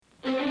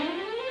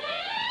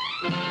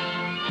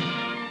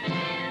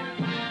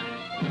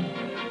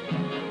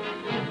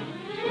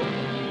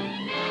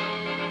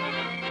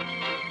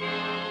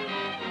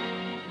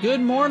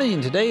Good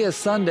morning. Today is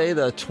Sunday,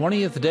 the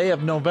 20th day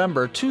of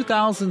November,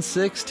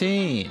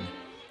 2016.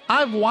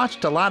 I've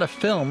watched a lot of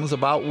films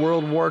about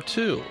World War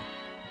II.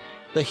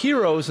 The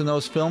heroes in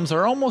those films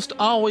are almost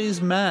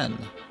always men.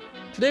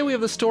 Today we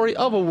have the story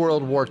of a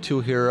World War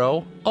II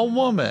hero, a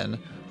woman,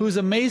 whose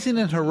amazing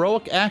and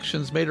heroic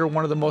actions made her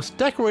one of the most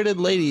decorated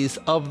ladies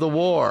of the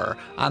war,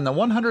 on the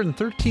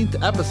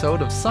 113th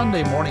episode of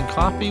Sunday Morning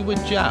Coffee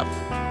with Jeff.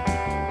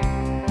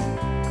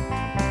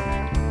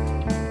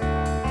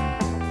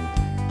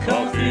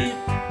 Coffee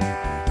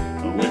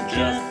with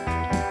Jeff.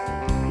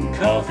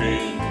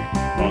 Coffee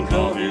on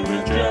Coffee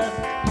with Jeff.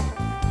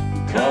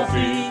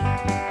 Coffee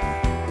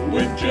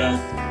with Jeff.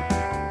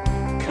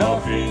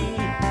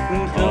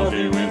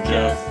 Coffee with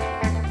Jeff.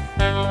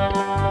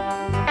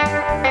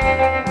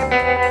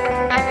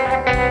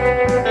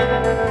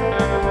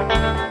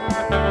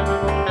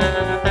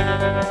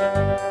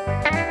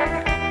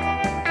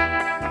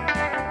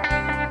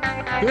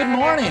 Good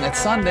morning. It's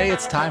Sunday.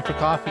 It's time for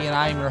coffee, and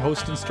I am your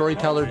host and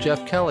storyteller,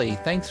 Jeff Kelly.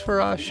 Thanks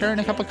for sharing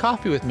a cup of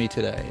coffee with me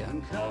today.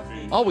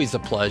 Always a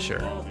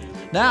pleasure.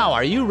 Now,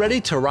 are you ready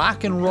to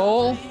rock and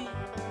roll?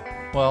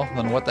 Well,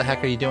 then what the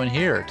heck are you doing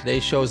here?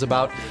 Today's show is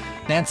about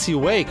Nancy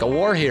Wake, a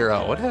war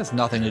hero. It has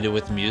nothing to do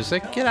with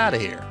music. Get out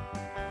of here.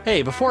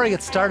 Hey, before I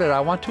get started,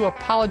 I want to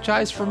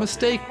apologize for a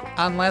mistake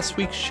on last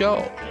week's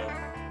show.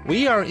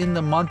 We are in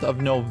the month of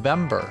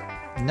November,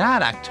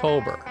 not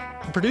October.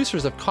 The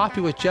producers of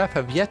Coffee with Jeff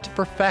have yet to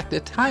perfect a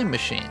time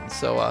machine,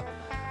 so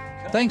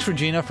thanks,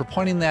 Regina, for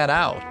pointing that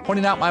out.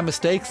 Pointing out my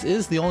mistakes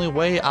is the only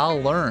way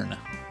I'll learn.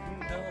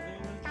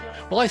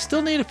 Well, I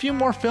still need a few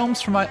more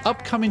films for my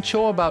upcoming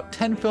show about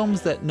 10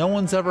 films that no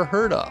one's ever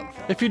heard of.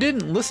 If you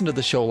didn't listen to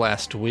the show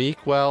last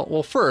week,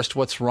 well, first,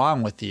 what's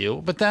wrong with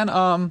you? But then,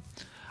 I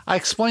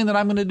explained that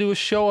I'm going to do a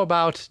show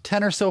about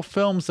 10 or so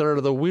films that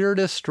are the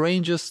weirdest,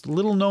 strangest,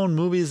 little-known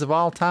movies of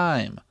all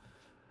time.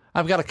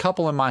 I've got a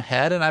couple in my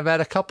head, and I've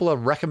had a couple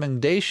of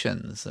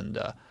recommendations,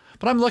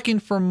 but I'm looking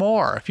for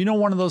more. If you know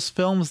one of those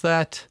films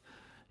that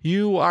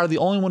you are the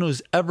only one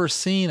who's ever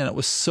seen and it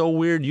was so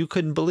weird you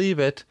couldn't believe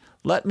it,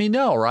 let me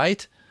know,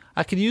 right?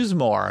 I could use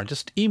more.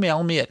 Just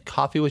email me at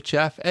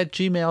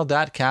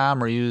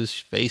coffeewithjeff@gmail.com or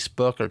use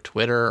Facebook or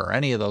Twitter or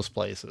any of those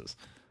places.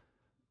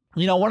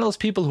 You know, one of those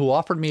people who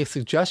offered me a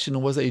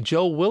suggestion was a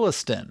Joe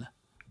Williston.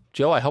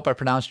 Joe, I hope I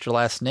pronounced your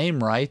last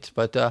name right,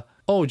 but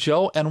oh,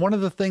 Joe, and one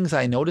of the things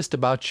I noticed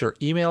about your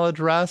email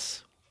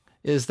address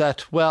is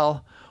that,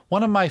 well,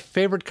 one of my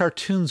favorite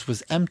cartoons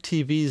was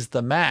MTV's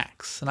The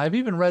Max, and I've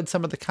even read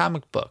some of the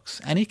comic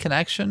books. Any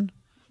connection?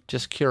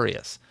 Just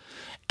curious.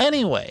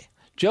 Anyway,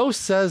 Joe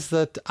says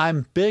that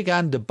I'm big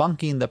on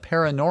debunking the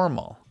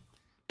paranormal.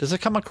 Does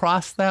it come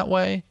across that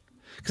way?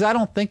 Because I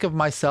don't think of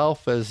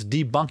myself as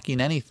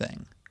debunking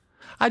anything.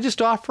 I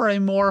just offer a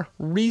more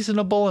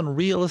reasonable and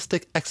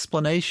realistic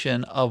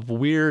explanation of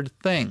weird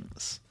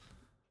things.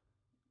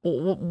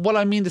 What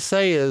I mean to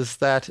say is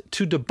that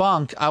to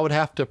debunk, I would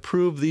have to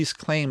prove these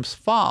claims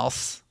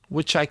false,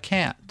 which I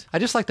can't. I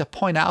just like to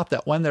point out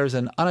that when there's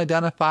an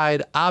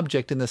unidentified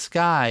object in the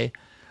sky,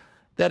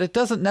 that it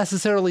doesn't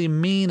necessarily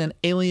mean an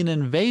alien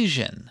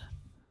invasion.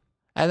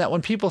 And that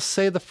when people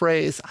say the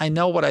phrase, "I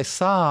know what I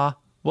saw,"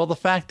 well, the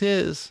fact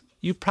is,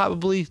 you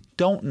probably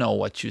don't know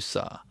what you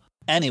saw.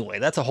 Anyway,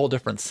 that's a whole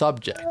different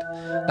subject.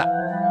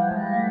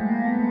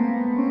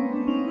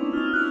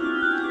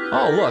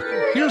 Oh, look,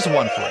 here's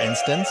one for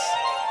instance.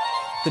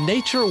 The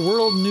Nature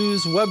World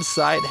News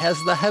website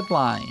has the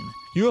headline,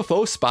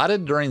 "UFO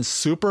spotted during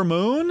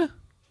supermoon?"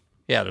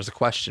 Yeah, there's a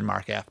question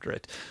mark after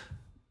it.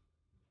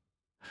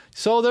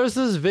 So there's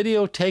this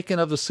video taken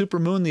of the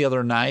supermoon the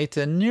other night,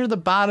 and near the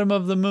bottom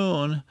of the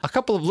moon, a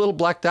couple of little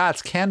black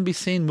dots can be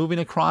seen moving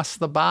across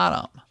the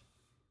bottom.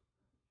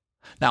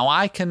 Now,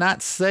 I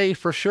cannot say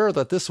for sure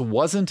that this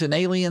wasn't an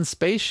alien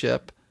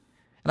spaceship,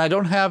 and I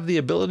don't have the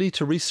ability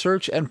to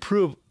research and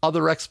prove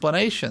other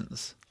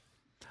explanations.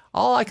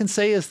 All I can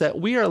say is that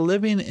we are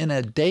living in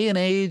a day and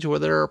age where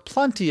there are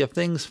plenty of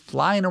things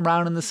flying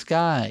around in the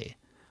sky.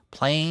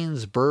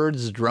 Planes,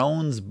 birds,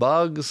 drones,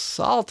 bugs,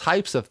 all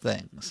types of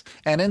things.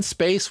 And in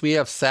space we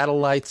have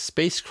satellites,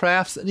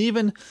 spacecrafts, and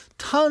even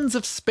tons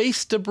of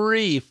space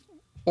debris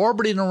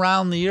orbiting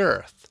around the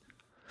Earth.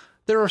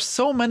 There are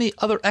so many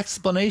other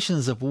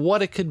explanations of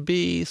what it could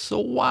be, so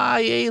why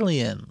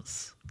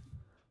aliens?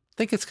 I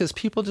think it's because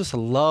people just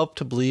love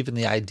to believe in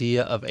the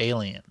idea of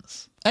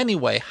aliens.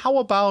 Anyway, how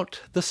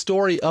about the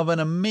story of an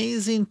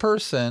amazing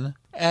person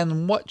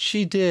and what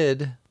she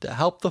did to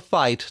help the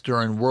fight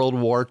during World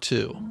War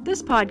II?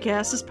 This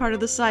podcast is part of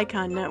the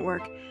Psycon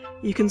Network.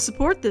 You can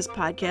support this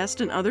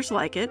podcast and others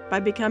like it by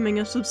becoming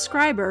a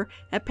subscriber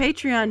at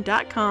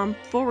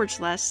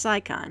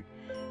patreon.com/Psycon.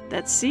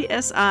 That's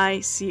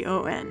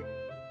CSICON.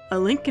 A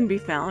link can be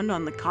found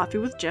on the Coffee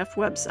with Jeff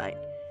website.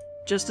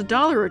 Just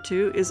 $1 or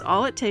 $2 is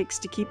all it takes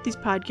to keep these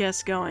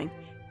podcasts going.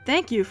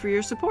 Thank you for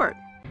your support.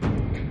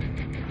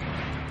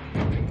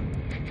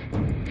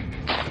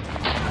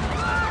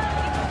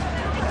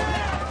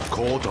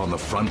 Caught on the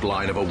front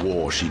line of a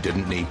war she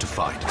didn't need to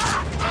fight.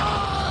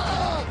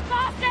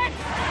 Bastards!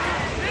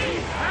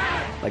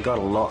 They got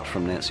a lot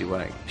from Nancy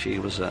Wake. She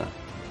was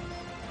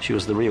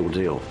the real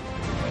deal.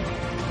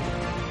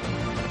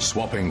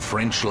 Swapping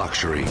French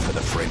luxury for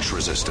the French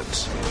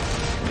resistance.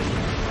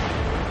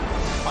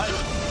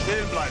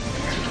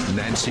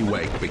 Nancy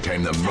Wake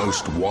became the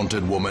most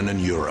wanted woman in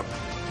Europe.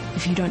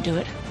 If you don't do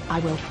it, I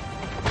will.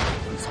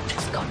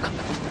 Soldiers, go.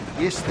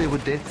 Yes, there were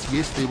deaths,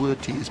 yes, there were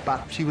tears,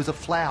 but she was a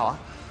flower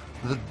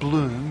that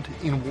bloomed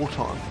in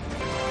wartime.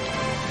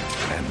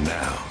 And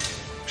now,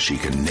 she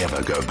can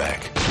never go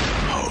back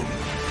home.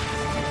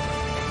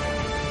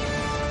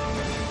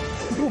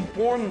 You were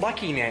born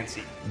lucky,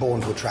 Nancy.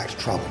 Born to attract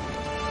trouble.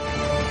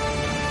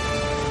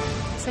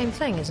 Same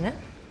thing, isn't it?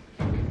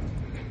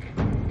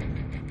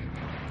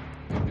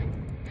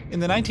 In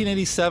the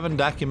 1987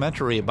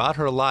 documentary about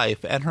her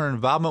life and her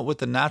involvement with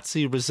the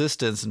Nazi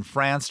resistance in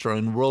France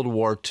during World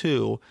War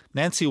II,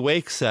 Nancy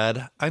Wake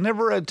said, "I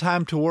never had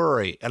time to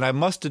worry, and I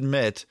must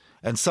admit,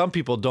 and some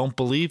people don't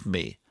believe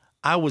me,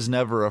 I was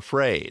never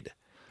afraid.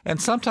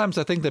 And sometimes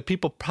I think that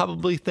people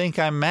probably think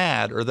I'm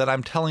mad or that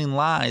I'm telling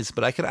lies,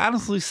 but I can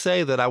honestly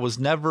say that I was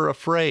never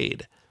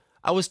afraid.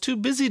 I was too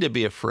busy to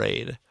be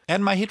afraid,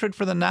 and my hatred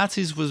for the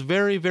Nazis was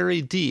very,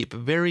 very deep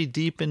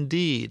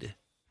indeed."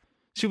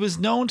 She was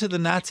known to the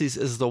Nazis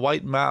as the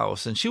White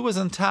Mouse, and she was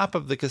on top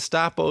of the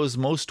Gestapo's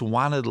most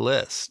wanted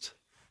list.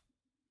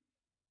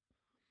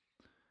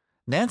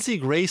 Nancy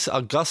Grace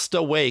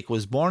Augusta Wake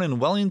was born in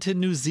Wellington,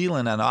 New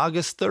Zealand on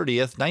August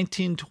 30th,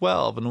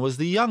 1912, and was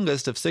the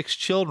youngest of 6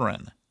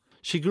 children.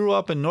 She grew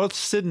up in North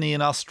Sydney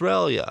in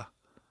Australia.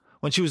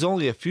 When she was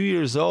only a few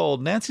years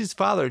old, Nancy's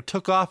father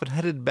took off and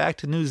headed back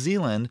to New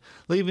Zealand,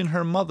 leaving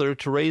her mother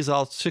to raise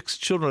all 6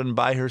 children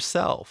by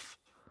herself.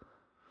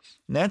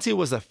 Nancy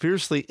was a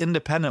fiercely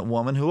independent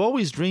woman who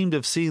always dreamed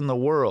of seeing the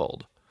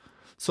world.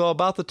 So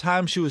about the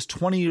time she was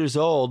 20 years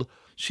old,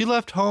 she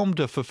left home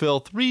to fulfill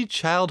 3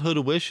 childhood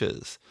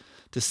wishes: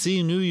 to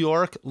see New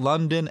York,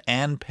 London,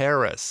 and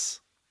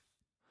Paris.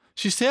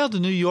 She sailed to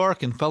New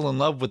York and fell in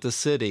love with the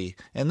city,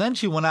 and then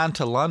she went on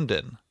to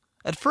London.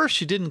 At first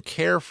she didn't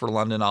care for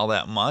London all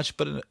that much,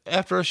 but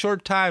after a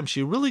short time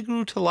she really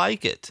grew to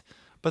like it.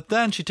 But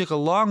then she took a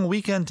long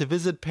weekend to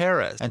visit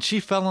Paris, and she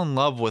fell in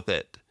love with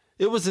it.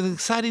 It was an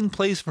exciting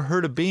place for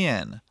her to be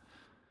in.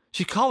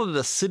 She called it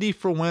a city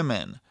for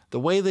women, the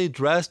way they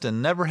dressed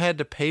and never had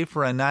to pay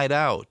for a night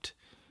out.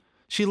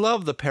 She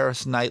loved the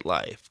Paris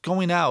nightlife,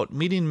 going out,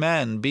 meeting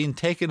men, being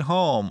taken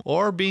home,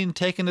 or being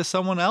taken to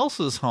someone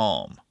else's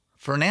home.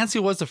 For Nancy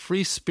was a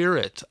free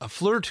spirit, a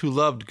flirt who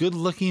loved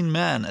good-looking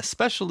men,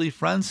 especially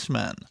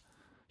Frenchmen.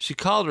 She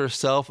called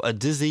herself a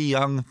dizzy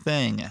young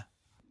thing.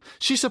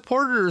 She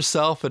supported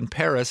herself in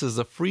Paris as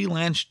a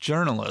freelance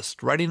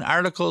journalist, writing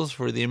articles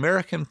for the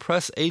American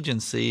press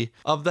agency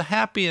of the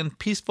happy and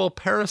peaceful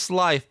Paris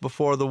life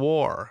before the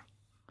war.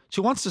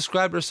 She once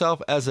described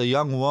herself as a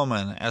young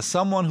woman, as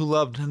someone who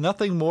loved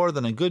nothing more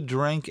than a good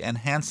drink and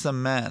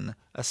handsome men,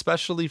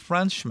 especially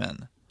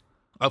Frenchmen.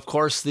 Of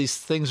course, these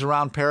things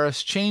around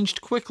Paris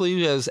changed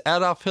quickly as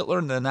Adolf Hitler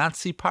and the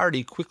Nazi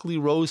Party quickly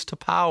rose to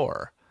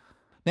power.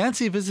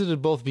 Nancy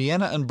visited both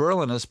Vienna and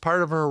Berlin as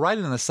part of her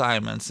writing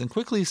assignments and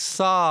quickly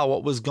saw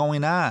what was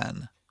going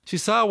on. She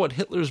saw what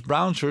Hitler's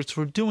brown shirts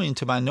were doing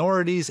to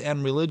minorities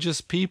and religious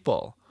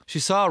people. She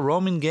saw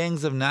roaming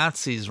gangs of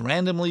Nazis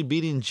randomly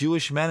beating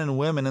Jewish men and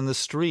women in the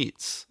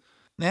streets.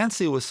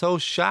 Nancy was so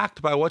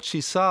shocked by what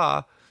she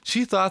saw,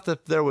 she thought that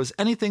if there was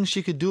anything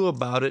she could do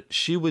about it,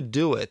 she would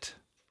do it.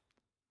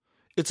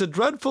 "It's a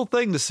dreadful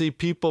thing to see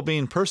people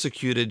being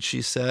persecuted,"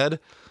 she said,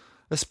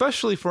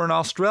 "especially for an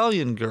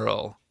Australian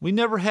girl. We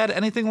never had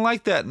anything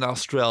like that in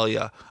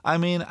Australia. I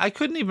mean, I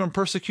couldn't even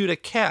persecute a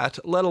cat,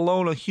 let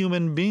alone a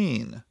human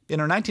being." In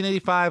her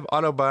 1985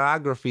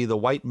 autobiography, The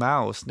White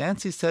Mouse,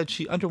 Nancy said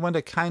she underwent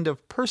a kind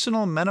of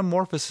personal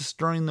metamorphosis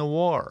during the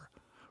war,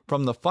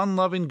 from the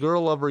fun-loving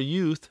girl of her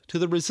youth to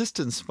the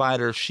resistance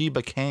fighter she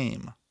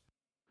became.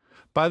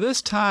 By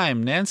this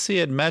time, Nancy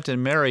had met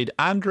and married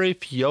Andrei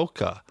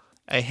Fiocca,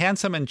 a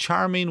handsome and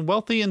charming,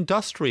 wealthy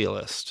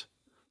industrialist.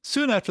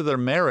 Soon after their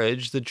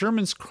marriage, the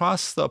Germans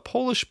crossed the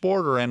Polish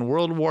border and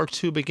World War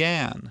II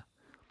began.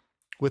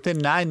 Within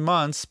 9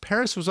 months,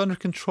 Paris was under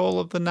control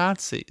of the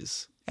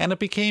Nazis, and it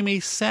became a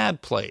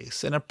sad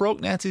place, and it broke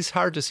Nancy's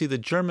heart to see the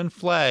German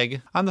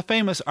flag on the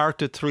famous Arc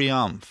de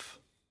Triomphe.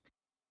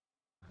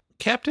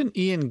 Captain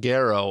Ian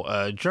Garrow,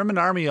 a German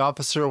army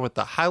officer with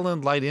the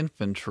Highland Light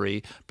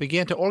Infantry,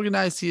 began to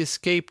organize the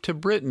escape to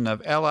Britain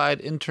of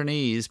Allied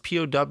internees,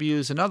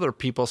 POWs, and other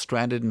people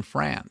stranded in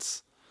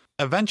France.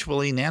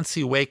 Eventually,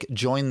 Nancy Wake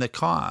joined the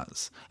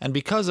cause, and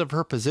because of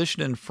her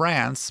position in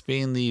France,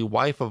 being the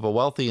wife of a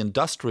wealthy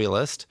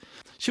industrialist,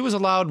 she was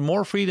allowed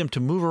more freedom to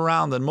move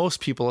around than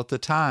most people at the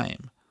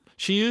time.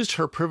 She used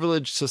her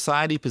privileged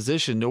society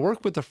position to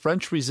work with the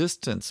French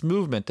resistance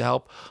movement to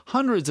help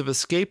hundreds of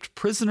escaped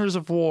prisoners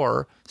of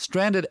war,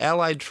 stranded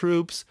Allied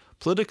troops,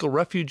 political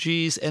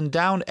refugees, and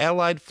downed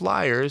Allied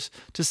flyers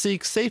to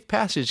seek safe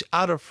passage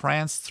out of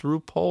France through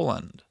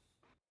Poland.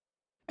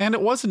 And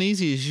it wasn't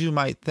easy as you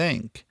might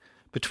think.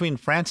 Between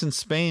France and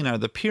Spain are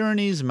the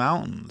Pyrenees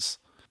Mountains.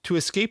 To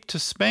escape to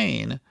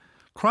Spain,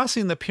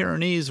 Crossing the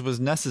Pyrenees was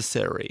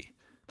necessary.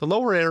 The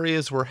lower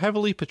areas were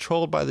heavily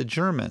patrolled by the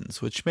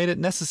Germans, which made it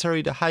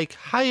necessary to hike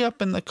high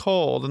up in the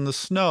cold and the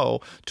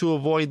snow to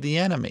avoid the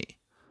enemy.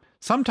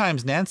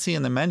 Sometimes Nancy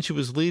and the men she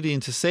was leading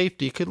to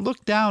safety could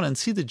look down and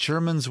see the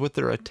Germans with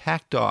their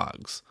attack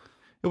dogs.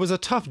 It was a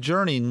tough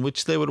journey in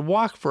which they would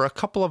walk for a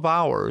couple of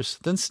hours,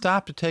 then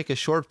stop to take a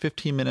short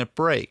 15-minute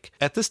break.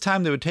 At this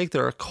time, they would take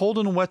their cold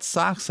and wet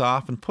socks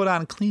off and put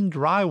on clean,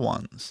 dry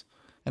ones.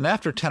 And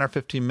after 10 or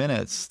 15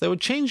 minutes, they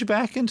would change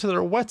back into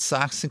their wet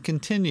socks and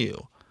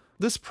continue.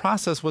 This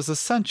process was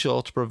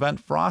essential to prevent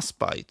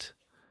frostbite.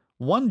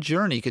 One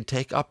journey could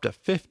take up to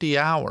 50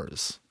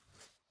 hours.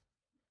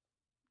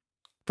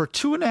 For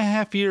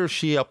 2.5 years,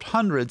 she helped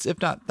hundreds, if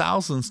not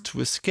thousands,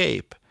 to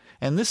escape.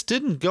 And this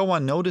didn't go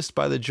unnoticed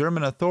by the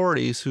German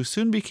authorities, who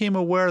soon became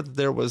aware that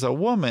there was a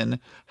woman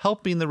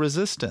helping the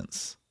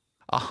resistance.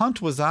 A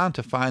hunt was on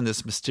to find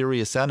this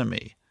mysterious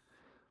enemy.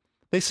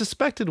 They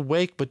suspected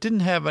Wake but didn't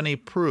have any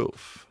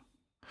proof.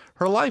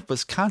 Her life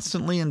was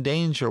constantly in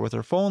danger, with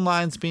her phone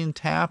lines being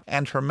tapped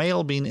and her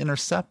mail being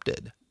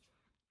intercepted.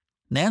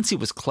 Nancy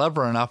was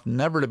clever enough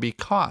never to be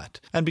caught,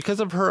 and because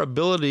of her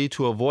ability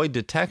to avoid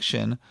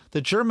detection,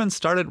 the Germans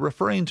started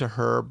referring to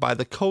her by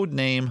the code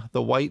name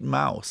the White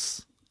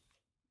Mouse.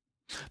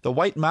 The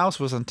White Mouse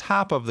was on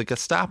top of the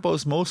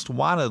Gestapo's most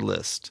wanted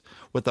list,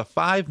 with a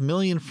 5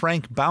 million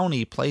franc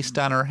bounty placed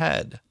on her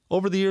head.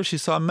 Over the years, she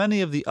saw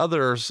many of the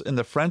others in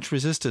the French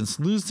resistance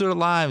lose their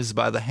lives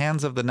by the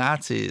hands of the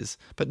Nazis,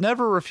 but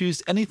never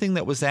refused anything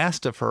that was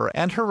asked of her,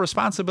 and her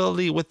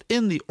responsibility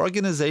within the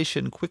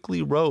organization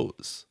quickly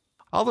rose.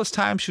 All this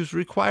time, she was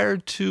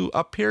required to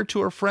appear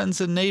to her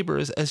friends and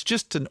neighbors as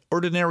just an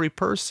ordinary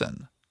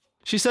person.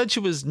 She said she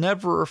was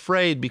never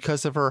afraid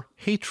because of her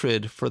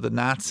hatred for the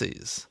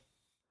Nazis.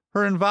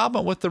 Her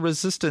involvement with the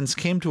resistance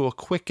came to a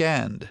quick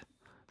end.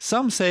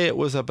 Some say it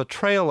was a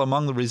betrayal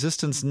among the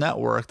resistance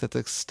network that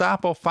the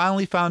Gestapo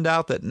finally found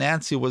out that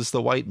Nancy was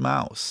the White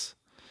Mouse.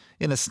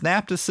 In a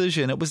snap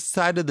decision, it was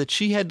decided that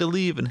she had to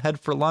leave and head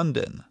for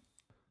London.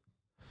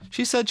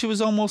 She said she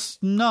was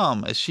almost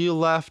numb as she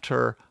left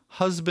her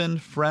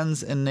husband,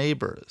 friends, and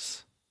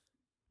neighbors.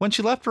 When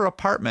she left her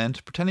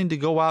apartment, pretending to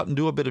go out and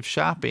do a bit of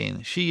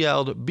shopping, she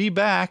yelled, "Be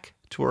back,"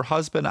 to her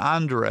husband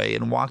Andre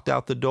and walked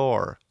out the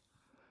door.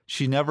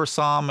 She never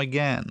saw him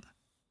again.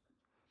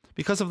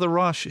 Because of the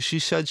rush, she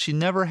said she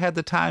never had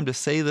the time to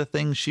say the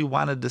things she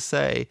wanted to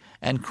say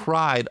and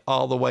cried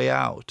all the way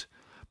out.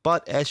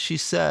 But, as she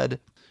said,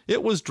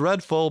 it was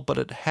dreadful, but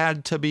it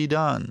had to be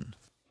done.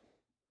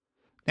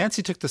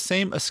 Nancy took the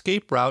same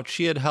escape route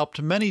she had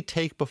helped many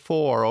take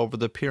before over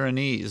the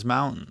Pyrenees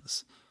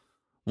mountains.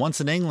 Once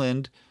in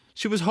England,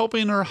 she was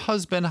hoping her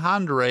husband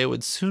Andre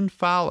would soon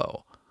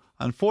follow.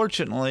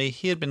 Unfortunately,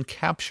 he had been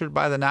captured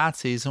by the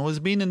Nazis and was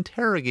being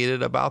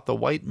interrogated about the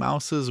White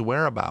Mouse's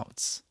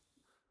whereabouts.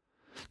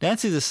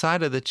 Nancy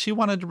decided that she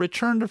wanted to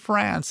return to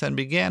France and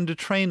began to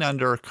train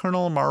under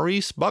Colonel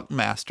Maurice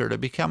Buckmaster to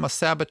become a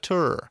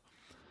saboteur.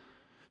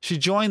 She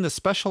joined the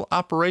Special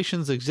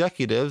Operations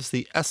Executives,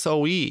 the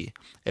SOE,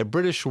 a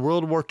British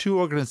World War II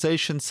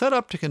organization set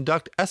up to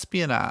conduct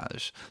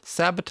espionage,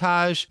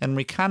 sabotage, and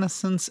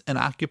reconnaissance in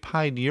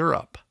occupied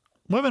Europe.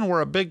 Women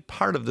were a big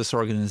part of this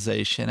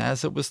organization,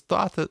 as it was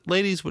thought that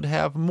ladies would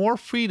have more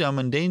freedom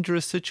in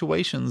dangerous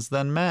situations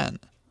than men.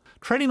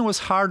 Training was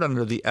hard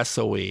under the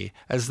SOE,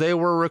 as they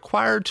were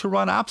required to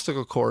run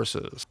obstacle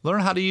courses,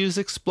 learn how to use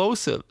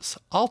explosives,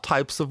 all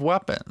types of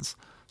weapons,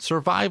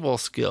 survival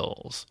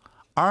skills,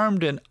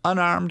 armed and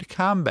unarmed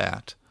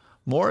combat,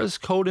 Morse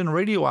code and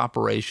radio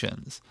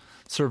operations,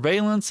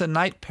 surveillance and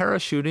night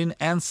parachuting,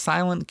 and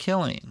silent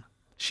killing.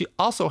 She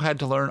also had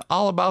to learn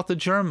all about the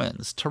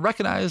Germans, to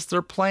recognize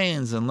their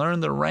planes and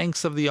learn the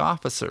ranks of the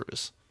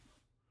officers.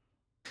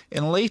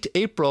 In late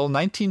April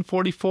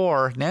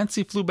 1944,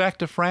 Nancy flew back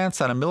to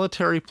France on a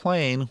military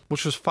plane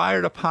which was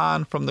fired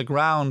upon from the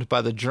ground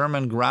by the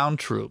German ground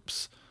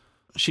troops.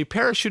 She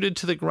parachuted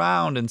to the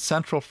ground in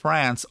central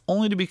France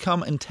only to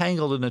become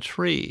entangled in a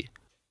tree.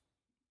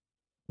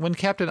 When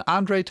Captain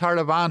André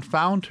Tardavant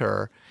found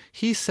her,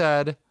 he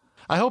said,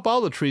 "I hope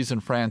all the trees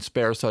in France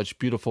bear such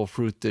beautiful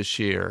fruit this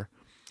year."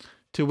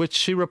 To which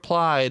she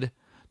replied,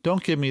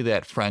 "Don't give me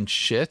that French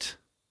shit."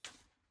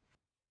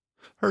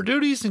 Her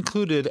duties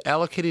included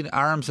allocating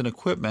arms and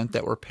equipment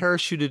that were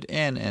parachuted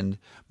in and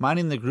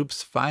minding the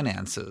group's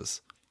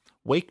finances.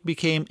 Wake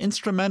became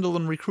instrumental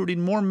in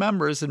recruiting more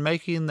members and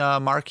making the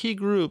Marquis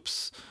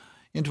groups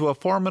into a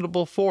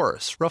formidable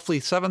force, roughly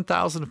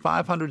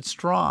 7,500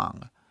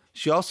 strong.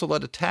 She also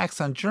led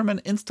attacks on German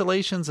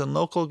installations and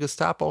local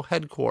Gestapo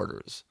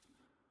headquarters.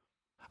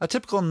 A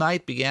typical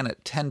night began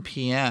at 10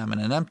 p.m. in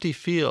an empty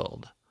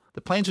field.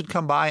 The planes would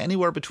come by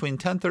anywhere between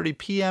 10:30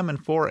 p.m.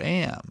 and 4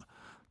 a.m.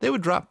 They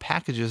would drop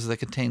packages that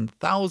contained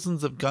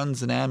thousands of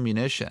guns and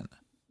ammunition.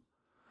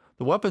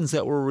 The weapons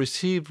that were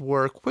received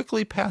were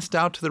quickly passed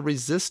out to the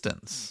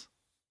resistance.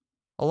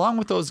 Along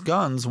with those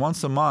guns,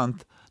 once a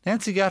month,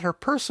 Nancy got her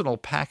personal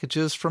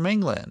packages from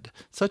England,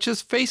 such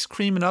as face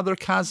cream and other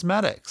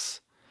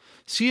cosmetics.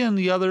 She and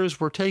the others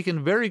were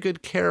taken very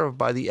good care of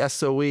by the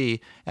SOE,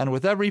 and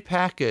with every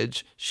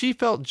package, she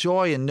felt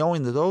joy in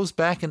knowing that those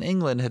back in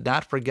England had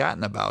not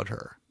forgotten about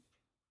her.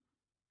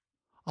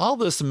 All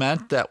this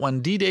meant that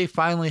when D-Day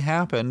finally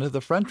happened,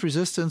 the French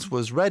resistance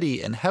was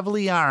ready and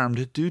heavily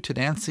armed due to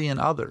Nancy and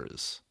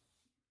others.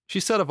 She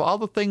said of all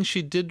the things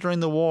she did during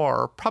the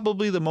war,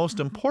 probably the most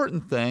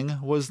important thing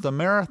was the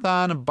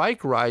marathon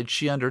bike ride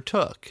she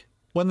undertook.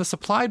 When the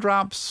supply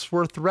drops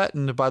were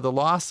threatened by the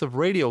loss of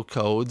radio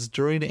codes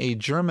during a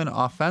German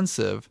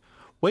offensive,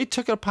 Waite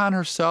took it upon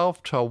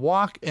herself to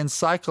walk and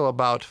cycle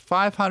about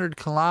 500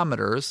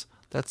 kilometers,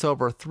 that's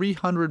over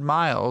 300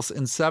 miles,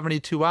 in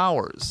 72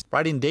 hours,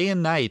 riding day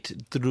and night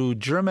through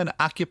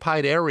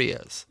German-occupied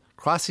areas,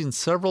 crossing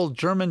several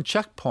German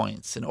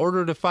checkpoints in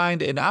order to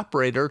find an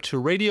operator to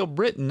Radio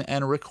Britain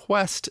and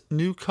request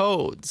new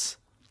codes.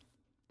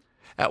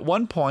 At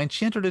one point,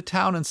 she entered a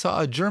town and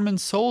saw a German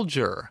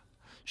soldier.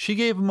 She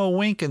gave him a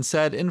wink and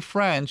said in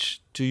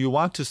French, "Do you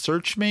want to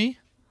search me?"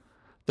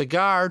 The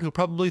guard, who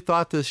probably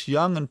thought this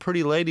young and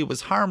pretty lady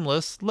was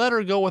harmless, let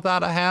her go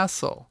without a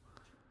hassle.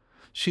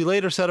 She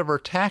later said of her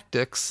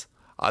tactics,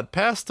 "I'd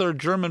pass their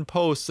German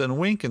posts and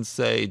wink and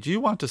say, 'Do you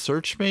want to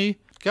search me?'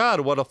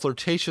 God, what a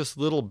flirtatious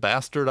little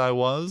bastard I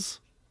was."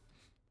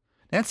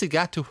 Nancy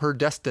got to her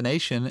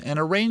destination and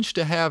arranged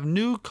to have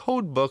new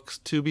code books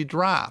to be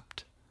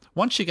dropped.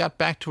 Once she got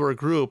back to her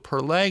group, her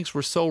legs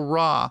were so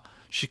raw,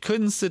 she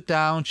couldn't sit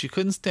down, she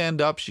couldn't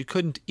stand up, she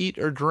couldn't eat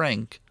or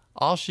drink.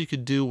 All she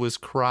could do was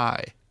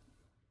cry.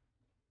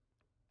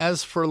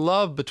 As for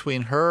love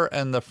between her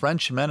and the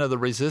French men of the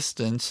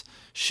resistance,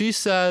 she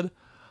said,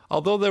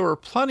 although there were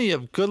plenty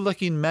of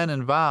good-looking men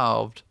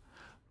involved,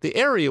 the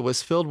area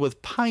was filled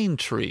with pine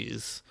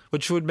trees,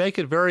 which would make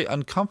it very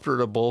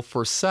uncomfortable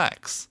for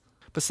sex.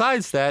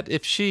 Besides that,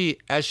 if she,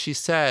 as she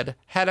said,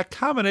 had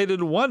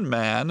accommodated one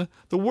man,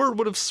 the word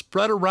would have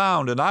spread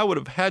around and I would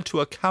have had to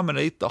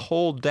accommodate the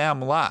whole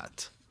damn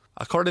lot.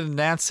 According to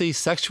Nancy,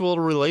 sexual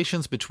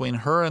relations between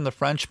her and the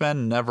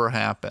Frenchmen never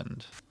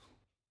happened.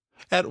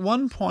 At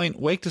one point,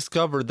 Wake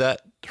discovered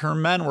that her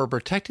men were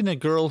protecting a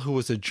girl who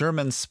was a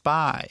German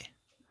spy.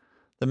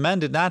 The men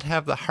did not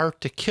have the heart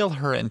to kill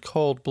her in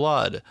cold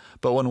blood,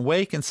 but when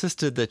Wake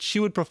insisted that she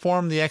would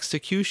perform the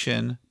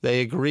execution,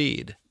 they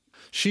agreed.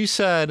 She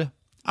said,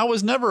 "I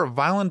was never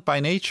violent by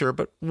nature,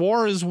 but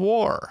war is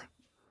war."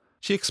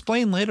 She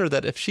explained later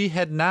that if she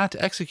had not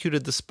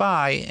executed the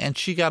spy and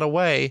she got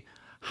away,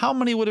 how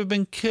many would have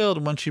been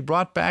killed when she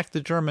brought back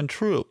the German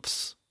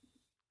troops?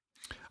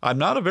 "I'm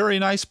not a very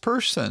nice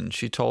person,"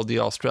 she told the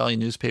Australian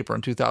newspaper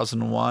in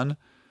 2001,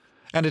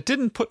 "and it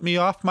didn't put me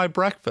off my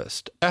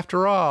breakfast.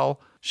 After all,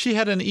 she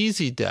had an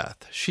easy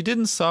death. She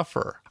didn't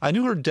suffer. I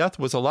knew her death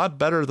was a lot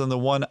better than the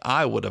one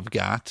I would have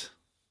got."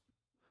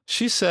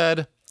 She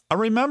said, "I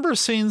remember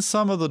seeing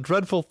some of the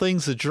dreadful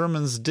things the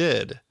Germans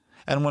did,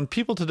 and when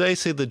people today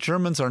say the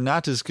Germans are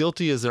not as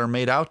guilty as they're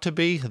made out to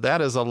be,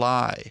 that is a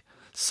lie.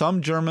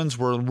 Some Germans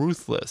were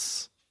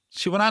ruthless."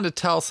 She went on to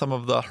tell some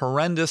of the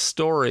horrendous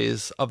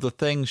stories of the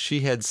things she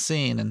had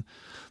seen, and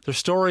they're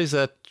stories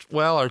that,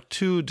 well, are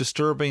too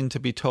disturbing to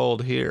be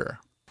told here.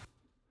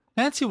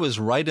 Nancy was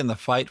right in the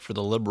fight for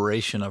the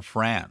liberation of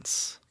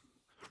France.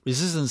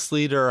 Resistance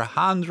leader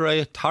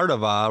André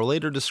Tardiva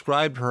later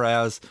described her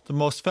as the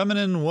most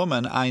feminine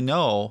woman I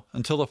know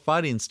until the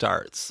fighting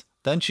starts.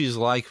 Then she's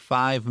like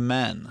 5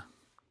 men.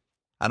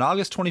 On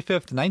August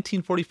 25,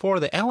 1944,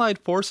 the Allied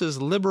forces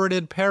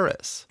liberated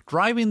Paris,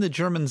 driving the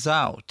Germans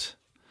out.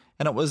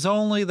 And it was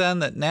only then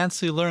that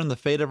Nancy learned the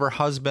fate of her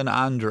husband,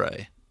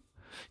 André.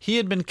 He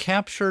had been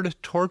captured,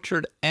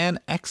 tortured, and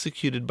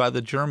executed by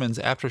the Germans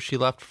after she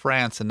left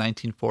France in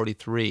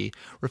 1943,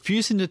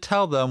 refusing to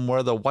tell them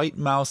where the White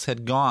Mouse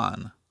had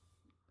gone.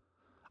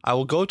 "I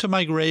will go to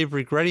my grave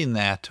regretting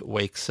that,"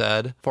 Wake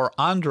said, "for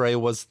André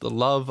was the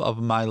love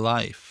of my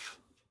life."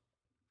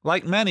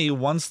 Like many,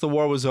 once the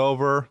war was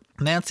over,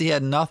 Nancy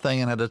had nothing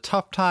and had a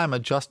tough time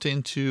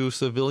adjusting to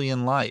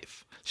civilian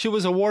life. She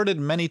was awarded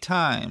many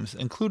times,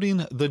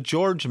 including the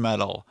George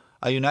Medal,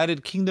 a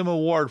United Kingdom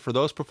award for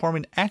those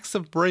performing acts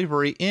of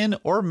bravery in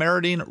or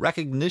meriting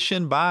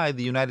recognition by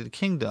the United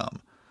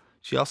Kingdom.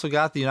 She also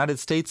got the United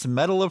States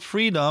Medal of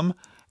Freedom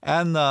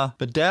and the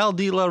Médaille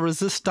de la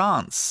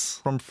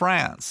Résistance from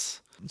France.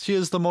 She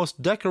is the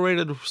most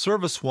decorated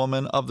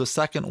servicewoman of the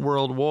Second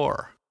World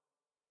War.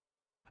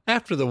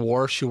 After the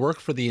war, she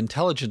worked for the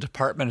intelligence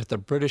department at the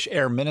British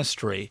Air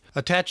Ministry,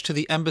 attached to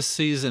the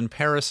embassies in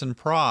Paris and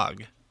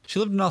Prague. She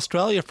lived in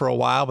Australia for a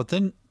while, but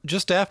then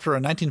just after a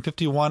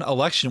 1951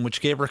 election which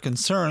gave her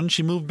concern,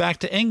 she moved back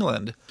to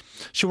England.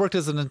 She worked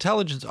as an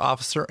intelligence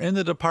officer in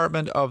the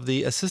department of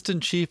the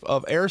Assistant Chief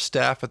of Air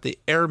Staff at the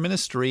Air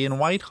Ministry in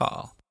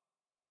Whitehall.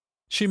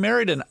 She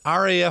married an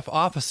RAF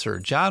officer,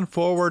 John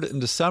Forward, in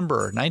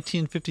December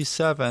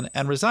 1957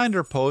 and resigned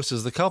her post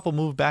as the couple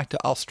moved back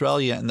to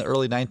Australia in the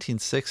early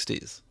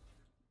 1960s.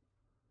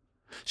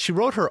 She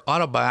wrote her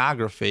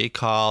autobiography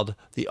called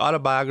The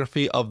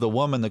Autobiography of the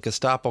Woman the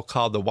Gestapo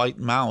Called the White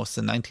Mouse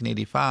in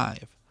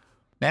 1985.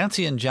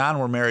 Nancy and John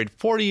were married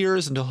 40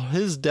 years until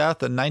his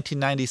death in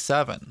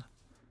 1997.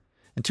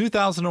 In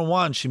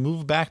 2001, she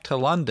moved back to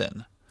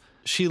London.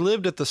 She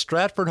lived at the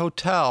Stratford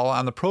Hotel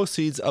on the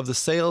proceeds of the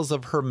sales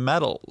of her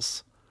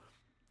medals.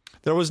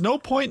 There was no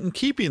point in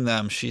keeping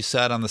them, she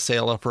said on the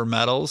sale of her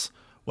medals.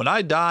 When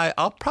I die,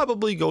 I'll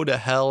probably go to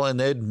hell and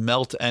they'd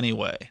melt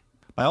anyway.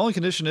 My only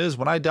condition is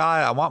when I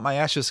die, I want my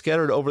ashes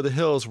scattered over the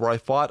hills where I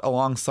fought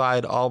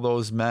alongside all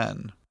those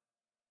men.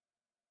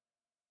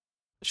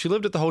 She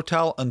lived at the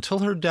hotel until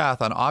her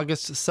death on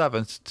August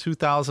 7th,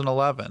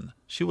 2011.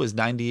 She was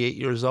 98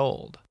 years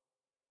old.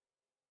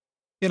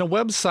 In a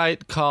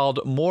website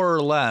called More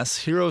or Less,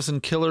 Heroes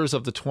and Killers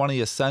of the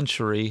 20th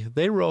Century,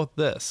 they wrote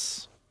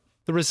this.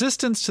 The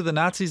resistance to the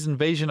Nazis'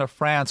 invasion of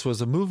France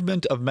was a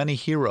movement of many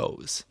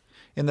heroes.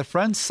 In the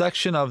French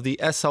section of the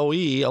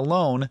SOE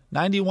alone,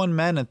 91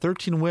 men and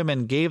 13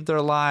 women gave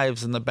their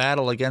lives in the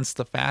battle against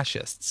the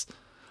fascists.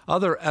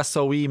 Other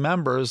SOE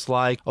members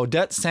like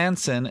Odette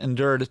Sanson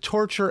endured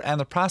torture and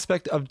the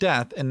prospect of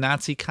death in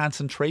Nazi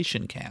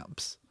concentration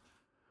camps.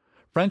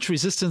 French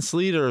resistance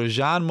leader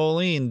Jean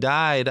Moulin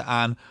died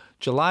on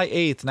July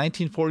 8,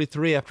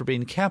 1943 after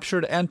being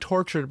captured and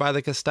tortured by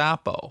the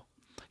Gestapo.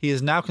 He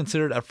is now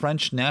considered a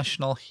French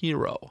national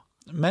hero.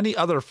 Many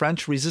other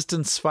French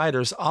resistance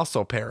fighters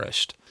also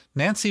perished.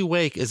 Nancy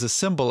Wake is a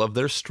symbol of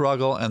their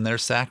struggle and their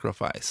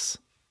sacrifice.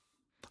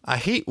 I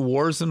hate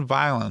wars and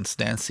violence,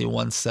 Nancy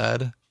once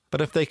said. But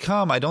if they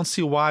come, I don't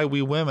see why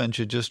we women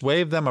should just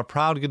wave them a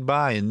proud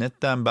goodbye and knit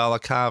them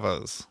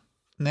balaclavas.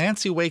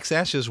 Nancy Wake's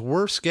ashes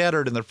were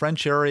scattered in the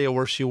French area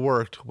where she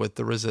worked with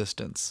the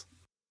resistance.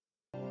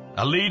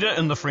 A leader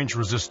in the French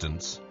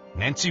resistance,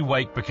 Nancy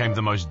Wake became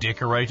the most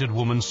decorated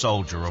woman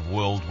soldier of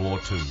World War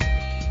II.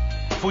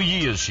 For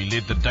years, she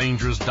led the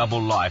dangerous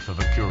double life of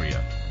a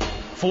courier.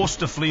 Forced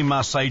to flee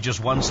Marseille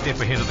just one step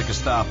ahead of the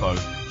Gestapo,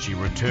 she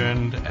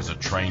returned as a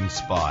trained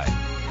spy.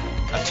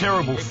 A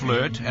terrible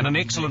flirt and an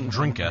excellent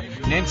drinker,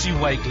 Nancy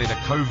Wake led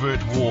a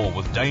covert war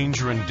with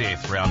danger and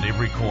death round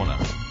every corner.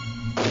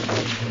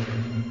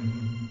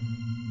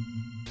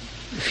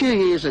 A few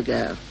years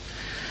ago,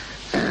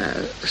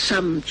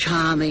 some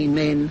charming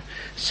men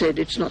said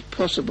it's not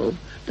possible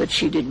that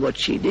she did what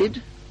she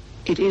did.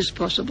 It is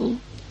possible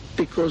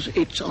because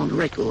it's on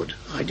record.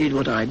 I did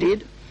what I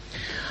did.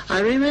 I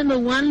remember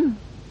one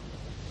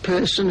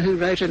person who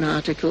wrote an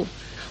article.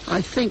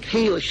 I think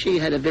he or she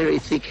had a very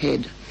thick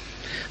head.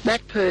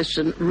 That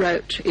person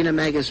wrote in a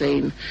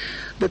magazine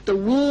that the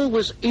war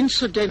was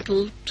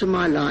incidental to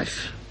my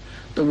life.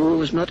 The war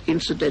was not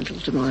incidental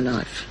to my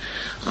life.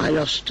 I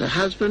lost a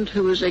husband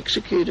who was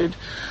executed.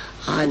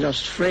 I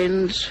lost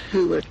friends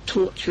who were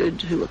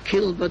tortured, who were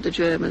killed by the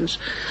Germans.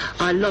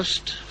 I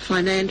lost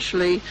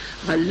financially.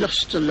 I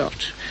lost a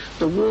lot.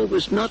 The war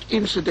was not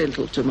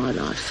incidental to my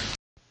life.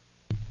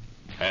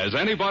 Has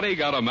anybody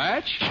got a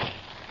match?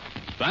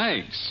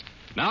 Thanks.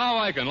 Now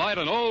I can light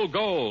an old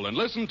gold and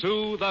listen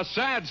to The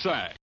Sad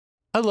Sack.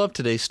 I love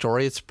today's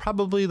story. It's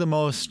probably the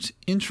most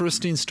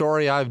interesting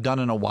story I've done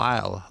in a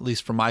while, at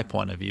least from my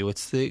point of view.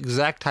 It's the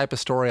exact type of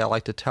story I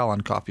like to tell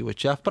on Coffee with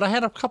Jeff, but I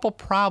had a couple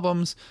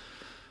problems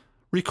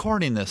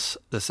recording this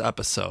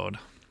episode.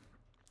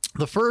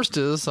 The first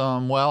is,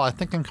 I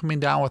think I'm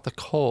coming down with a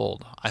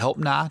cold. I hope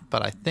not,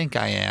 but I think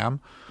I am.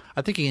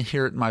 I think you can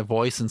hear it in my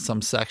voice in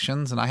some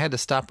sections, and I had to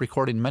stop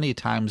recording many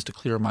times to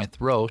clear my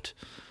throat,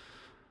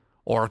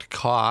 or to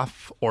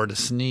cough, or to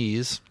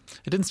sneeze.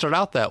 It didn't start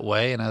out that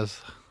way, and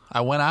as I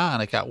went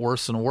on, it got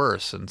worse and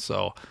worse, and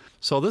so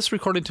this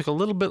recording took a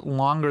little bit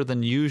longer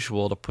than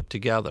usual to put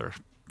together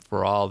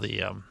for all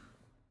the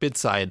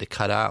bits I had to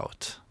cut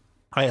out.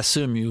 I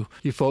assume you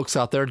folks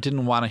out there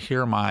didn't want to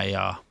hear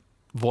my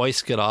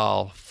voice get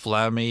all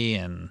phlegmy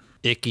and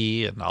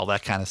icky and all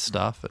that kind of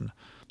stuff,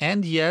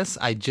 and yes,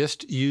 I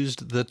just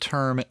used the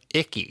term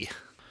icky.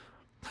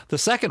 The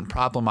second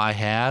problem I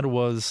had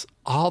was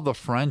all the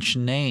French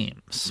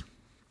names.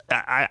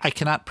 I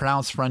cannot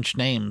pronounce French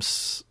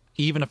names,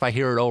 even if I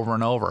hear it over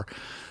and over.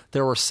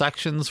 There were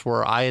sections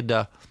where I had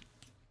to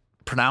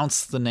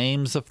pronounce the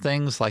names of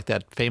things, like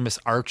that famous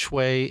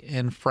archway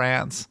in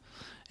France,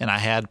 and I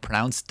had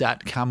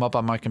pronounce.com up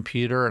on my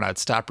computer, and I'd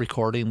stop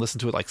recording, listen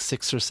to it like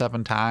 6 or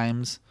 7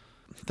 times.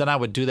 Then I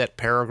would do that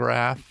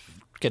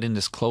paragraph, getting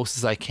as close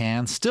as I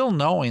can, still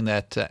knowing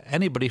that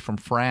anybody from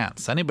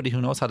France, anybody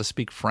who knows how to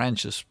speak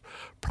French is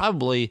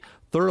probably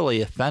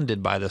thoroughly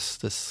offended by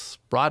this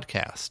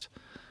broadcast.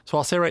 So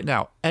I'll say right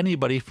now,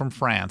 anybody from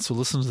France who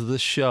listens to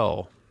this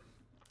show,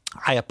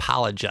 I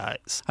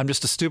apologize. I'm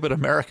just a stupid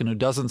American who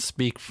doesn't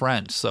speak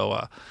French.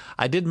 So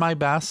I did my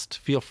best.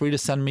 Feel free to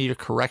send me your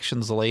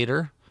corrections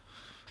later.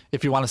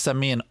 If you want to send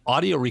me an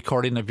audio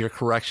recording of your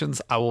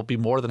corrections, I will be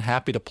more than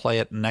happy to play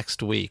it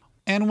next week.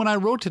 And when I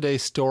wrote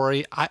today's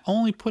story, I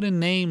only put in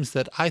names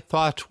that I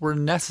thought were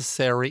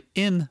necessary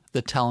in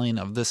the telling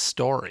of this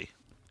story.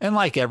 And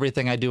like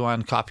everything I do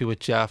on Coffee with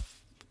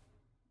Jeff,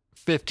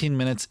 15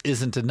 minutes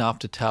isn't enough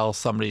to tell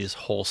somebody's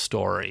whole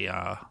story.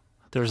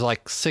 There's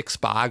like 6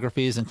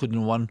 biographies,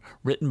 including one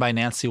written by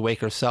Nancy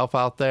Wake herself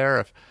out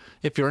there.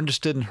 If you're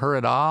interested in her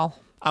at all,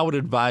 I would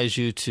advise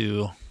you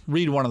to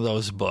read one of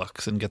those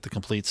books and get the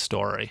complete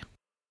story.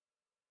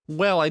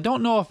 Well, I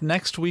don't know if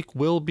next week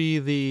will be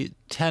the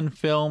 10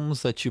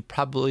 films that you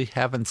probably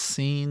haven't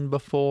seen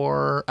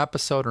before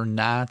episode or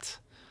not.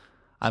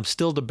 I'm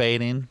still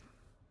debating.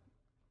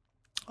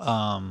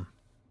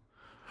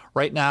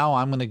 Right now,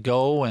 I'm going to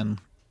go and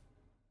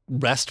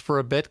rest for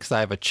a bit because I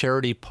have a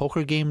charity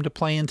poker game to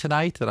play in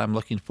tonight that I'm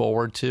looking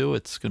forward to.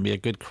 It's going to be a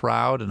good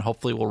crowd, and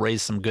hopefully we'll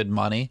raise some good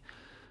money.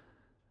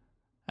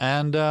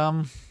 And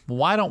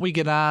why don't we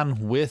get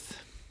on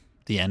with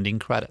the ending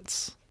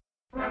credits?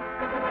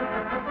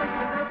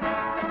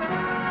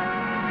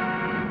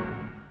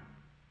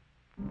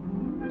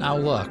 Now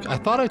look, I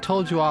thought I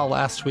told you all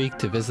last week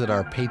to visit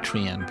our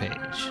Patreon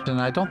page, and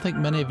I don't think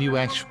many of you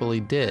actually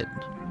did.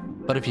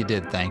 But if you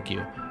did, thank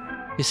you.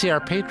 You see,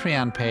 our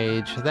Patreon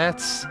page,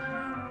 that's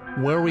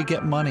where we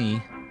get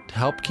money to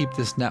help keep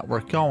this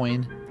network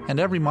going,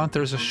 and every month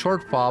there's a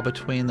shortfall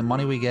between the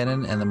money we get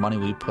in and the money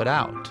we put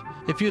out.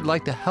 If you'd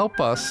like to help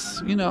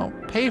us,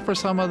 pay for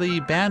some of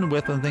the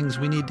bandwidth and things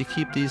we need to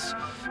keep these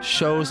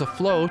shows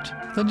afloat,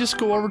 then just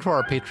go over to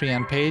our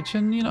Patreon page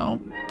and,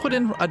 put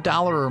in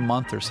 $1 a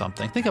month or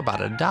something. Think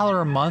about it,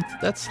 $1 a month,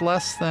 that's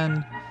less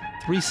than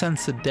 3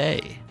 cents a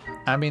day.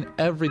 I mean,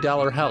 every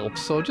dollar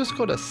helps, so just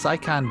go to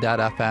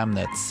Psycon.fm,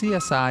 that's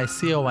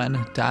CSICON.fm,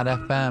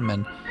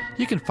 and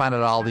you can find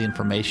out all the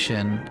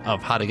information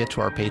of how to get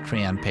to our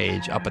Patreon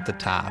page up at the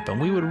top, and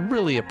we would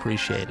really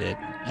appreciate it.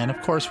 And of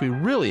course, we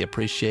really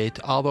appreciate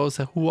all those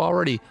who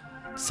already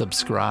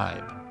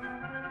subscribe.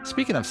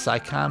 Speaking of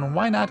Psycon,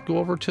 why not go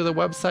over to the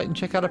website and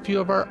check out a few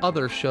of our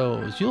other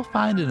shows? You'll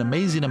find an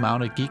amazing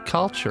amount of geek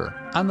culture.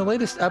 On the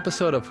latest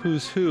episode of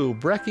Who's Who,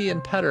 Brecky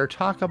and Petter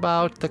talk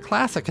about the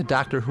classic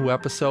Doctor Who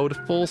episode,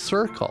 Full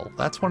Circle.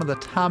 That's one of the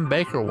Tom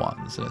Baker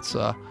ones. It's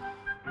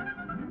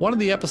one of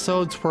the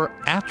episodes where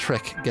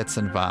Atrick gets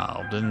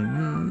involved.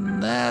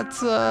 And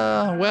that's,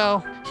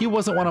 he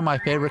wasn't one of my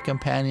favorite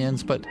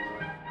companions, but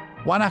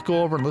why not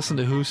go over and listen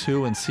to Who's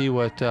Who and see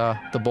what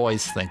the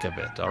boys think of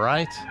it, all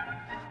right?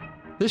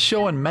 This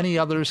show and many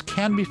others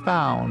can be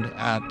found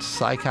at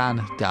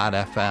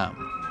Psycon.fm.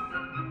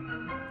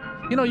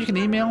 You can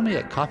email me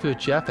at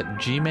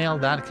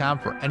coffeewithjeff@gmail.com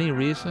for any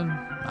reason.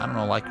 I don't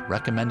know, like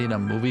recommending a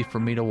movie for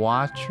me to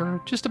watch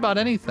or just about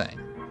anything.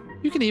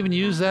 You can even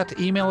use that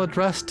email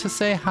address to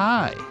say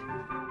hi,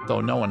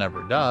 though no one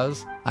ever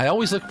does. I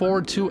always look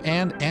forward to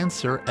and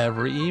answer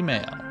every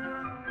email.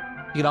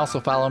 You can also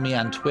follow me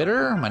on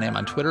Twitter. My name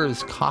on Twitter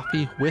is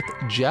Coffee with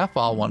Jeff,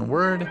 all one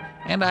word.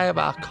 And I have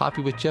a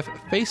Coffee with Jeff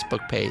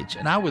Facebook page,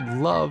 and I would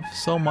love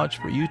so much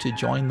for you to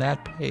join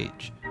that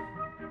page.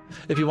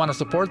 If you want to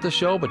support the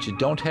show, but you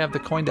don't have the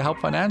coin to help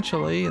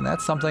financially, and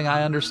that's something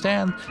I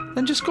understand,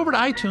 then just go over to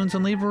iTunes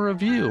and leave a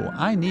review.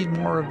 I need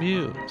more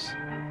reviews.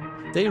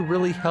 They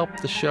really help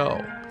the show.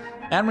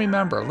 And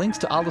remember, links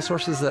to all the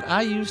sources that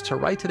I used to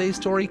write today's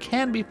story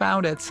can be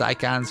found at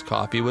Psycon's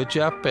Coffee with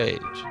Jeff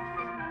page.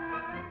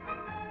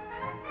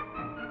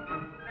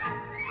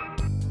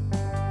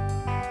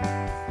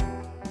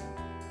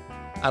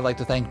 I'd like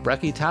to thank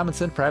Brecky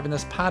Tomlinson for having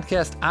this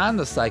podcast on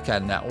the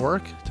Psycon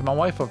Network, to my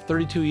wife of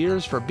 32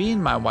 years for being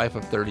my wife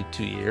of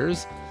 32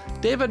 years,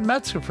 David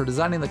Metzger for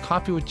designing the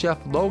Coffee with Jeff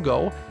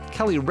logo,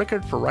 Kelly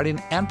Rickard for writing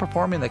and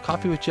performing the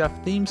Coffee with Jeff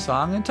theme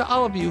song, and to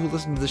all of you who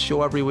listen to the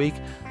show every week,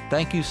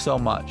 thank you so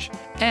much.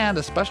 And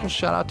a special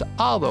shout out to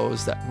all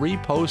those that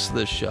repost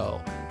this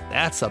show.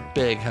 That's a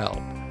big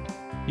help.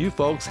 You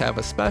folks have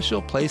a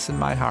special place in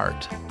my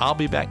heart. I'll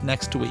be back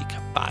next week.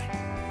 Bye.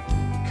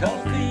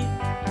 Coffee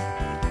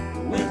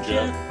with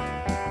Jeff.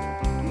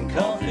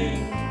 Coffee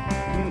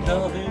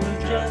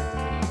with Jeff.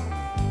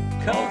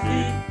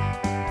 Coffee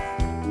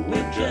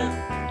with Jeff.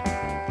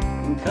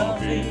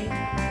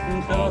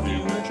 Coffee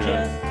with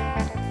Jeff.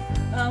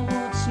 I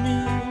once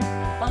knew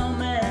a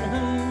man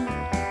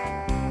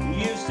who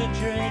used to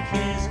drink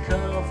his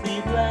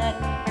coffee black.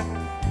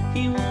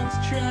 He once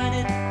tried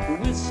it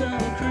with some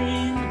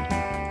cream.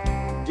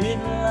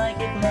 Didn't like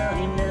it, now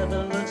he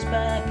never looks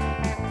back.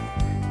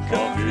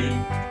 Coffee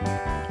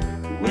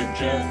with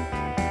Jeff.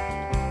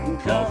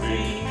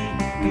 Coffee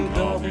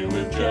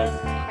with Jeff.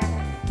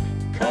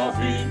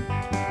 Coffee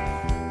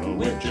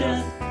with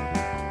Jeff.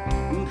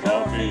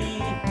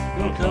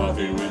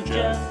 Coffee with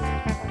Jeff.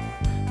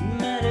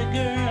 Met a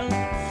girl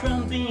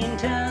from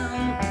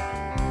Beantown.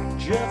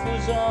 Jeff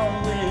was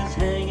always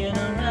hanging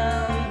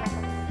around.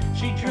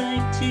 She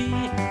drank tea,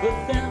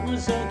 but that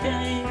was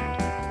okay.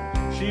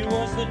 She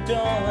was the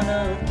dawn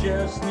of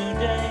Jeff's new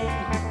day.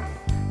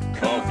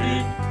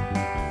 Coffee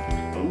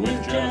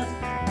with Jeff.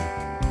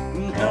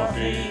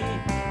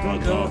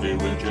 Coffee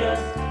with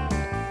Jeff.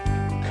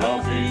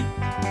 Coffee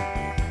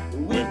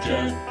with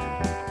Jeff.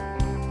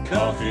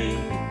 Coffee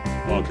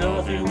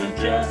with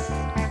Jeff.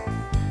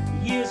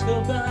 Years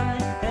go by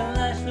and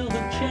life's filled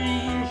with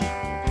change.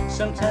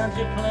 Sometimes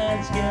your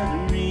plans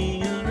get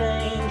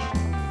rearranged.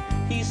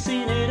 He's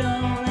seen it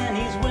all and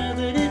he's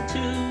weathered it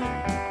too.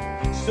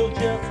 So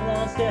Jeff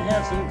wants to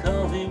have some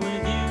coffee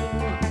with you.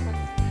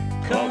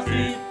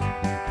 Coffee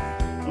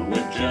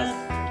with Jeff.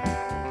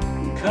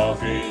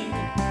 Coffee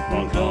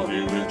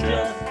with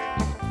Jeff.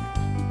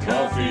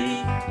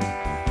 Coffee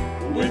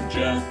with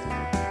Jeff.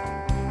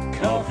 Jeff.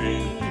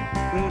 Coffee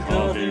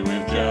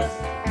with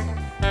Jeff.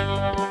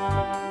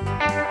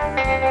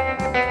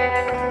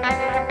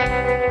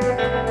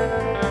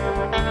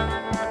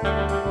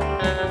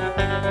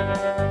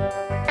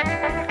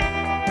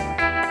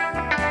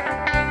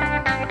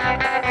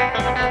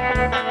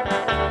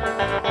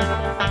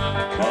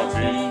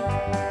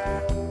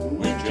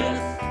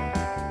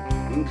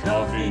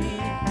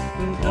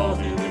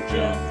 Coffee with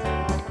Jeff.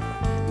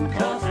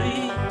 Coffee